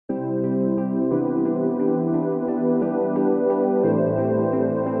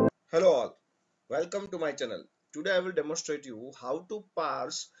Hello all, welcome to my channel. Today I will demonstrate you how to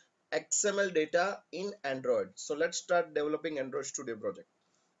parse XML data in Android. So let's start developing Android Studio project.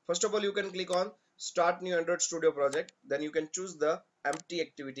 First of all, you can click on start new Android Studio project. Then you can choose the empty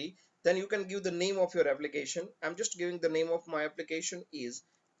activity. Then you can give the name of your application. I'm just giving the name of my application is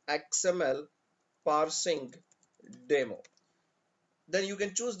XML parsing demo. Then you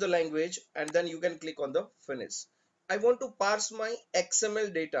can choose the language and then you can click on the finish. I want to parse my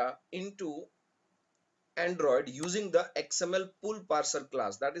XML data into Android using the XmlPullParser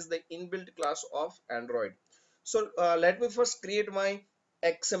class, that is the inbuilt class of Android. So let me first create my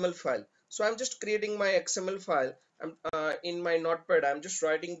XML file. So I'm just creating my XML file. I'm in my notepad. I'm just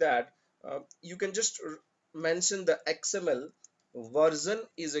writing that you can just mention the XML version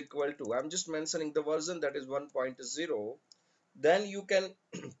is equal to, I'm just mentioning the version that is 1.0. Then you can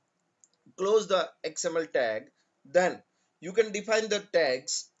close the XML tag. Then you can define the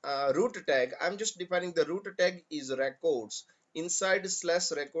tags. Root tag, I'm just defining the root tag is records. Inside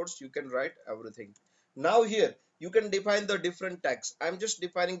slash records you can write everything. Now here you can define the different tags. I'm just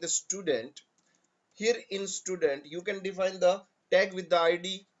defining the student. Here in student you can define the tag with the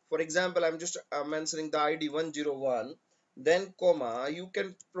ID. For example, I'm just mentioning the ID 101. Then comma, you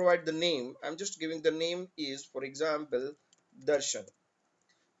can provide the name. I'm just giving the name is, for example, Darshan.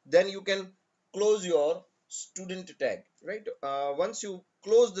 Then you can close your student tag, right? Once you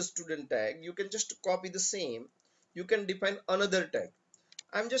close the student tag, you can just copy the same. You can define another tag.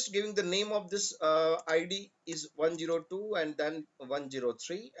 I'm just giving the name of this ID is 102 and then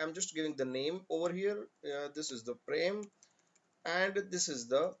 103. I'm just giving the name over here. This is the Prem and this is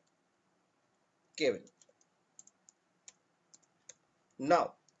the Kevin.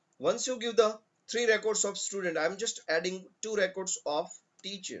 Now once you give the three records of student, I'm just adding two records of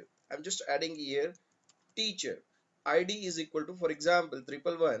teacher. I'm just adding here teacher. ID is equal to, for example,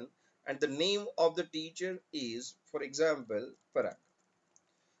 111 and the name of the teacher is, for example, Parag.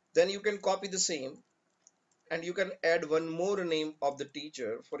 Then you can copy the same and you can add one more name of the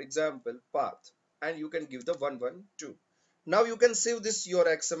teacher, for example, Path, and you can give the 112. Now you can save this your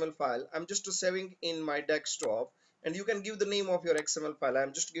XML file. I'm just saving in my desktop and you can give the name of your XML file.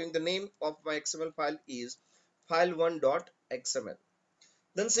 I'm just giving the name of my XML file is file1.xml.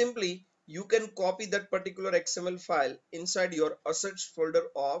 Then simply you can copy that particular XML file inside your assets folder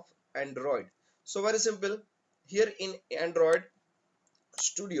of Android. So very simple. Here in Android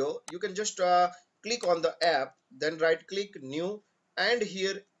Studio you can just click on the app, then right click new, and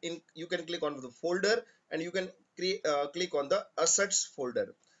here in you can click on the folder and you can click on the assets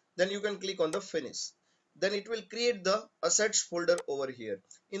folder. Then you can click on the finish. Then it will create the assets folder over here.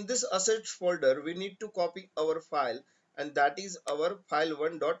 In this assets folder we need to copy our file, and that is our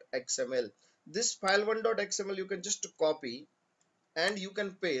file1.xml. This file1.xml you can just copy and you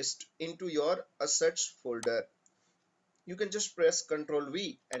can paste into your assets folder. You can just press Ctrl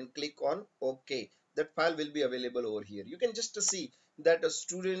V and click on OK. That file will be available over here. You can just see that a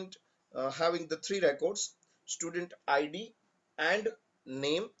student having the three records, student ID and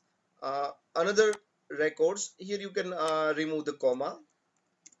name. Another records, here you can remove the comma.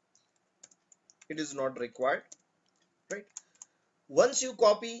 It is not required, right? Once you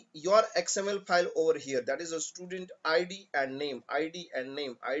copy your XML file over here, that is a student ID and name, ID and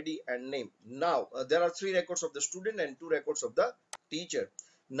name, ID and name. Now there are three records of the student and two records of the teacher.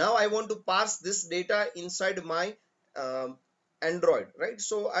 Now I want to parse this data inside my Android, right?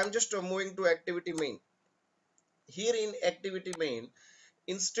 So I'm just moving to activity main. Here in activity main,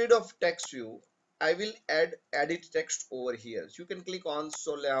 instead of text view, I will add edit text over here. So you can click on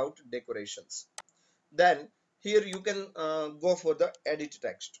show layout decorations. Then here you can go for the edit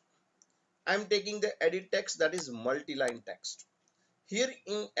text. I'm taking the edit text, that is multi-line text. Here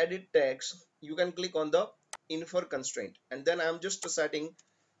in edit text you can click on the infer constraint, and then I'm just setting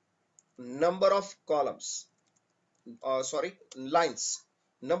number of columns, sorry, lines.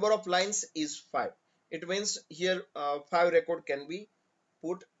 Number of lines is 5. It means here 5 record can be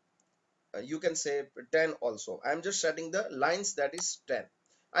put, you can say 10 also. I'm just setting the lines, that is 10.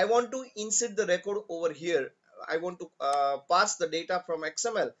 I want to insert the record over here. I want to parse the data from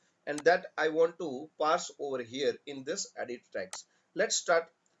XML, and that I want to parse over here in this edit text. Let's start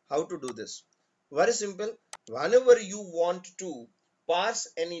how to do this. Very simple. Whenever you want to parse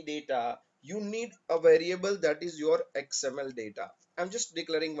any data, you need a variable, that is your XML data. I'm just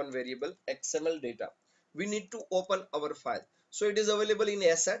declaring one variable XML data. We need to open our file. So it is available in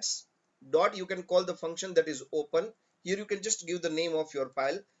assets dot, you can call the function that is open. Here you can just give the name of your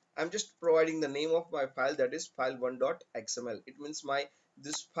file. I'm just providing the name of my file, that is file1.xml. It means my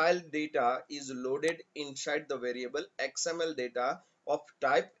this file data is loaded inside the variable XML data of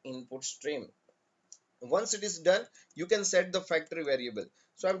type input stream. Once it is done, you can set the factory variable.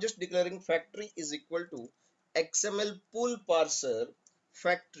 So I'm just declaring factory is equal to XmlPullParser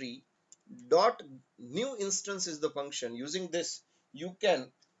factory dot new instance is the function. Using this, you can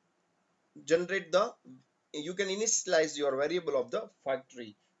generate the you can initialize your variable of the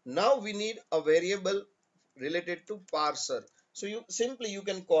factory. Now we need a variable related to parser. So you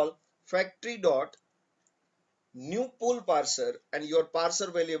can call factory dot new pool parser and your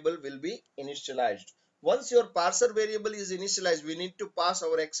parser variable will be initialized. Once your parser variable is initialized, we need to pass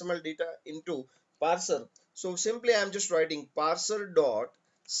our XML data into parser. So simply I'm just writing parser dot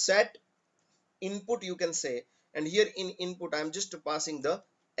set input, you can say, and here in input I'm just passing the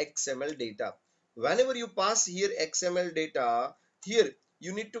XML data. Whenever you pass here XML data, here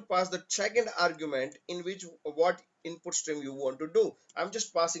you need to pass the second argument in which what input stream you want to do. I'm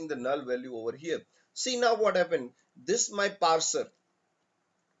just passing the null value over here. See now what happened. This my parser.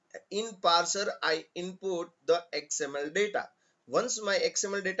 In parser I input the XML data. Once my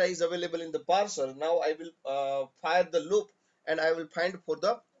XML data is available in the parser, now I will fire the loop and I will find for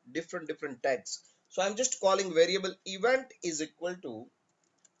the different tags. So I'm just calling variable event is equal to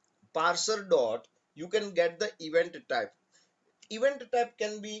parser dot, you can get the event type. Event type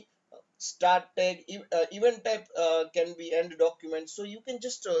can be start tag, event type can be end document. So you can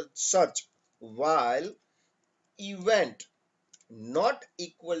just search while event not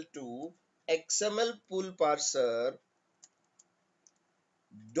equal to XML pull parser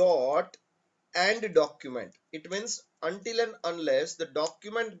dot and document. It means until and unless the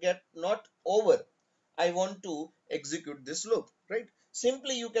document get not over, I want to execute this loop, right?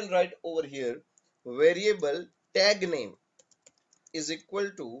 Simply you can write over here variable tag name is equal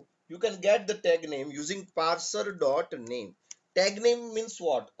to, you can get the tag name using parser dot name. Tag name means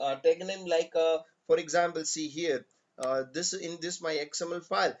what? Tag name like for example, see here, this in this my XML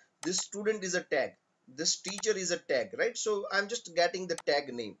file, this student is a tag, this teacher is a tag, right? So I'm just getting the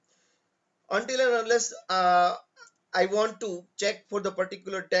tag name. Until and unless I want to check for the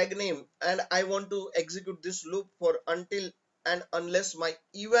particular tag name and I want to execute this loop for until and unless my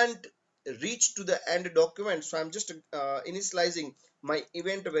event reach to the end document. So I'm just initializing my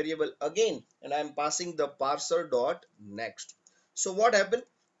event variable again and I'm passing the parser dot next. So what happened?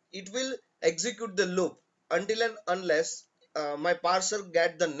 It will execute the loop until and unless my parser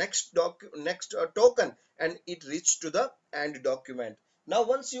get the next token and it reach to the end document. Now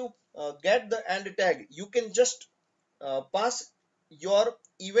once you get the end tag, you can just pass your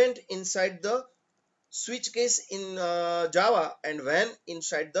event inside the switch case in Java and when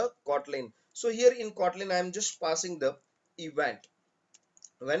inside the Kotlin. So here in Kotlin I am just passing the event.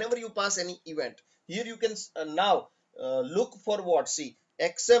 Whenever you pass any event, here you can now look for what, see,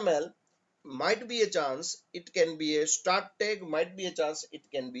 XML might be a chance it can be a start tag, might be a chance it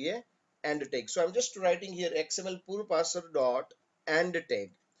can be a end tag. So I'm just writing here XmlPullParser dot end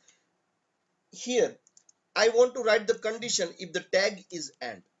tag. Here I want to write the condition if the tag is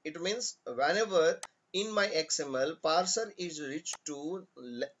AND. It means whenever in my XML parser is reached to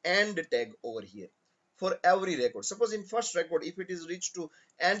AND tag over here for every record. Suppose in first record if it is reached to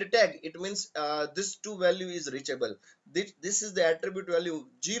AND tag, it means this two value is reachable. This is the attribute value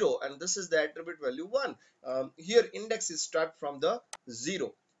 0 and this is the attribute value 1. Here index is start from the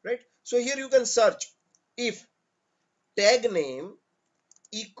 0, right? So here you can search if tag name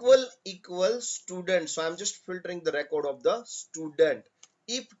equal student. So I'm just filtering the record of the student.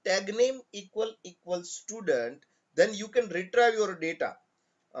 If tag name equal student, then you can retrieve your data.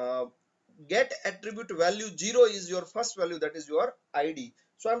 Get attribute value 0 is your first value, that is your ID.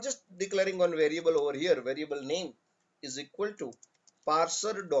 So I'm just declaring one variable over here, variable name is equal to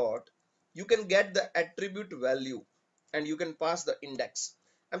parser dot, you can get the attribute value and you can pass the index.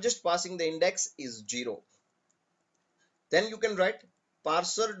 I'm just passing the index is 0. Then you can write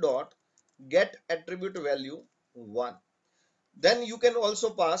parser dot get attribute value 1. Then you can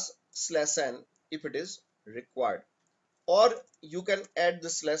also pass slash n if it is required, or you can add the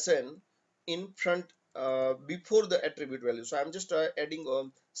slash n in front before the attribute value. So I'm just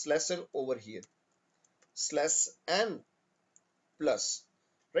adding slash n over here, slash n plus,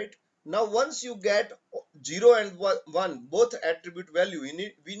 right? Now once you get 0 and 1 both attribute value,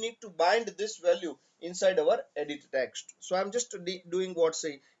 we need to bind this value inside our edit text. So I'm just doing what,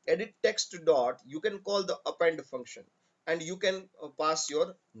 say edit text dot, you can call the append function and you can pass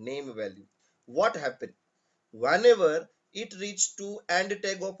your name value. What happened whenever it reach to end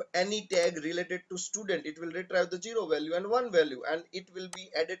tag of any tag related to student, it will retrieve the 0 value and 1 value and it will be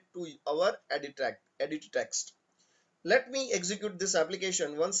added to our edit text. Let me execute this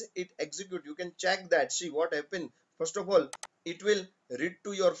application. Once it execute, you can check that, see what happened. First of all, it will read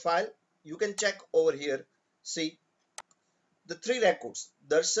to your file. You can check over here. See the three records,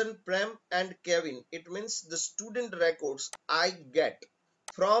 Darshan, Prem and Kevin. It means the student records I get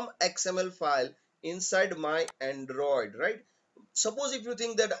from XML file inside my Android, right? Suppose if you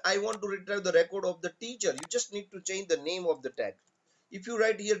think that I want to retrieve the record of the teacher, you just need to change the name of the tag. If you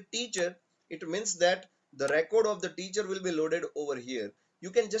write here teacher, it means that the record of the teacher will be loaded over here. You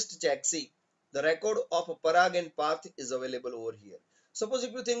can just check, see, the record of Parag and Path is available over here. Suppose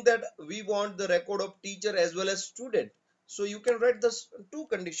if you think that we want the record of teacher as well as student, so you can write this two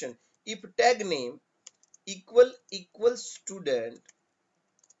condition. If tag name equal student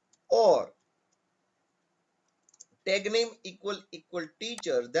or tag name equal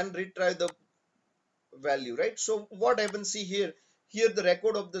teacher, then retrieve the value, right? So what happens, see here, the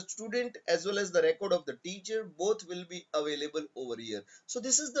record of the student as well as the record of the teacher, both will be available over here. So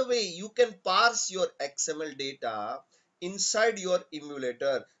this is the way you can parse your XML data inside your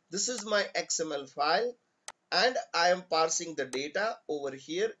emulator. This is my XML file and I am parsing the data over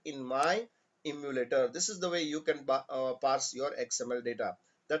here in my emulator. This is the way you can parse your XML data.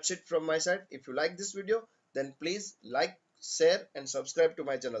 That's it from my side. If you like this video, then please like, share and subscribe to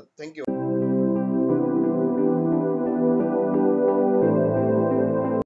my channel. Thank you.